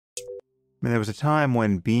I mean, there was a time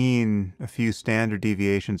when being a few standard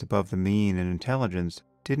deviations above the mean in intelligence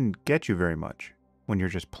didn't get you very much when you're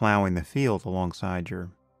just plowing the field alongside your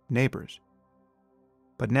neighbors.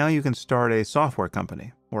 But now you can start a software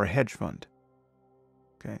company or a hedge fund.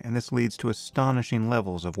 Okay, and this leads to astonishing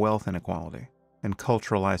levels of wealth inequality and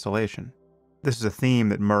cultural isolation. This is a theme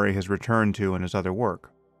that Murray has returned to in his other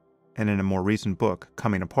work, and in a more recent book,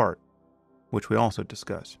 Coming Apart, which we also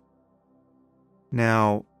discuss.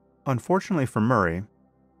 Now, unfortunately for Murray,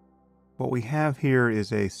 what we have here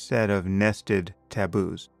is a set of nested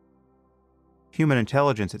taboos. Human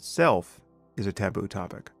intelligence itself is a taboo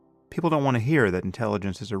topic. People don't want to hear that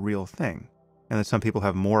intelligence is a real thing, and that some people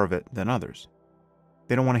have more of it than others.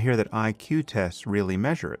 They don't want to hear that IQ tests really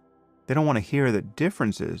measure it. They don't want to hear that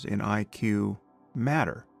differences in IQ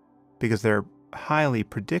matter, because they're highly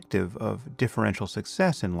predictive of differential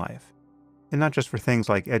success in life. And not just for things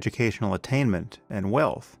like educational attainment and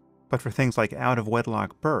wealth, but for things like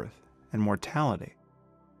out-of-wedlock birth and mortality.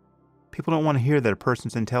 People don't want to hear that a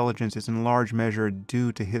person's intelligence is in large measure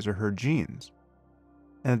due to his or her genes,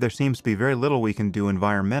 and that there seems to be very little we can do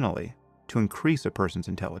environmentally to increase a person's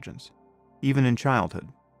intelligence, even in childhood.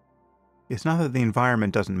 It's not that the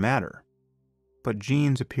environment doesn't matter, but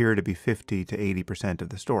genes appear to be 50 to 80% of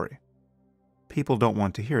the story. People don't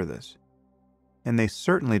want to hear this. And they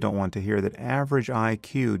certainly don't want to hear that average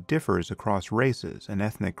IQ differs across races and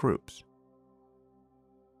ethnic groups.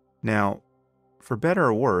 Now, for better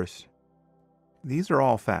or worse, these are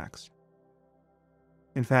all facts.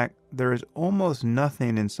 In fact, there is almost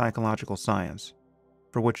nothing in psychological science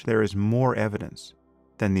for which there is more evidence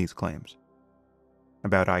than these claims.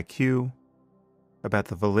 About IQ, about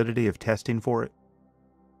the validity of testing for it,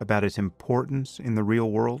 about its importance in the real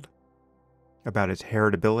world, about its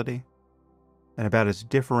heritability, and about its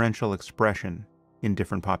differential expression in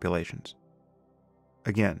different populations.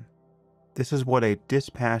 Again, this is what a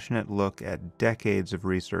dispassionate look at decades of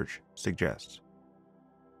research suggests.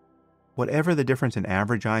 Whatever the difference in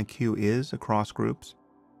average IQ is across groups,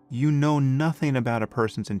 you know nothing about a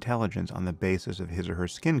person's intelligence on the basis of his or her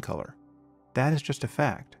skin color. That is just a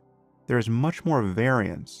fact. There is much more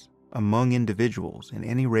variance among individuals in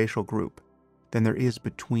any racial group than there is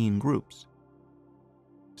between groups.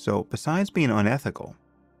 So, besides being unethical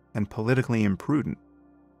and politically imprudent,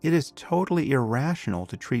 it is totally irrational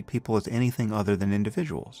to treat people as anything other than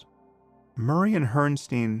individuals. Murray and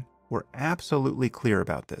Herrnstein were absolutely clear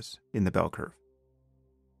about this in the bell curve.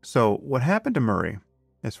 So, what happened to Murray,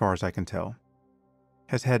 as far as I can tell,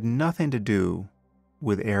 has had nothing to do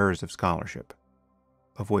with errors of scholarship,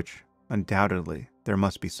 of which undoubtedly there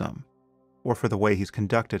must be some, or for the way he's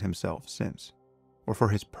conducted himself since, or for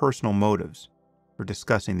his personal motives for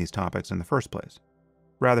discussing these topics in the first place.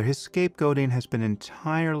 Rather, his scapegoating has been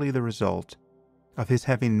entirely the result of his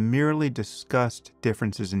having merely discussed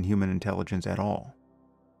differences in human intelligence at all.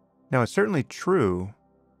 Now, it's certainly true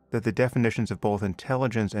that the definitions of both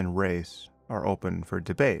intelligence and race are open for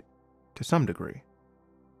debate, to some degree.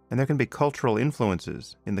 And there can be cultural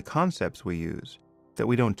influences in the concepts we use that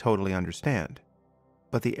we don't totally understand.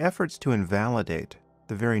 But the efforts to invalidate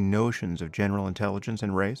the very notions of general intelligence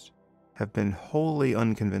and race have been wholly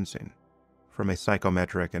unconvincing from a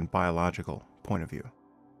psychometric and biological point of view,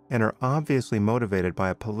 and are obviously motivated by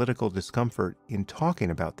a political discomfort in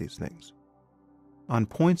talking about these things, on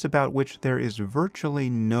points about which there is virtually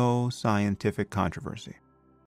no scientific controversy.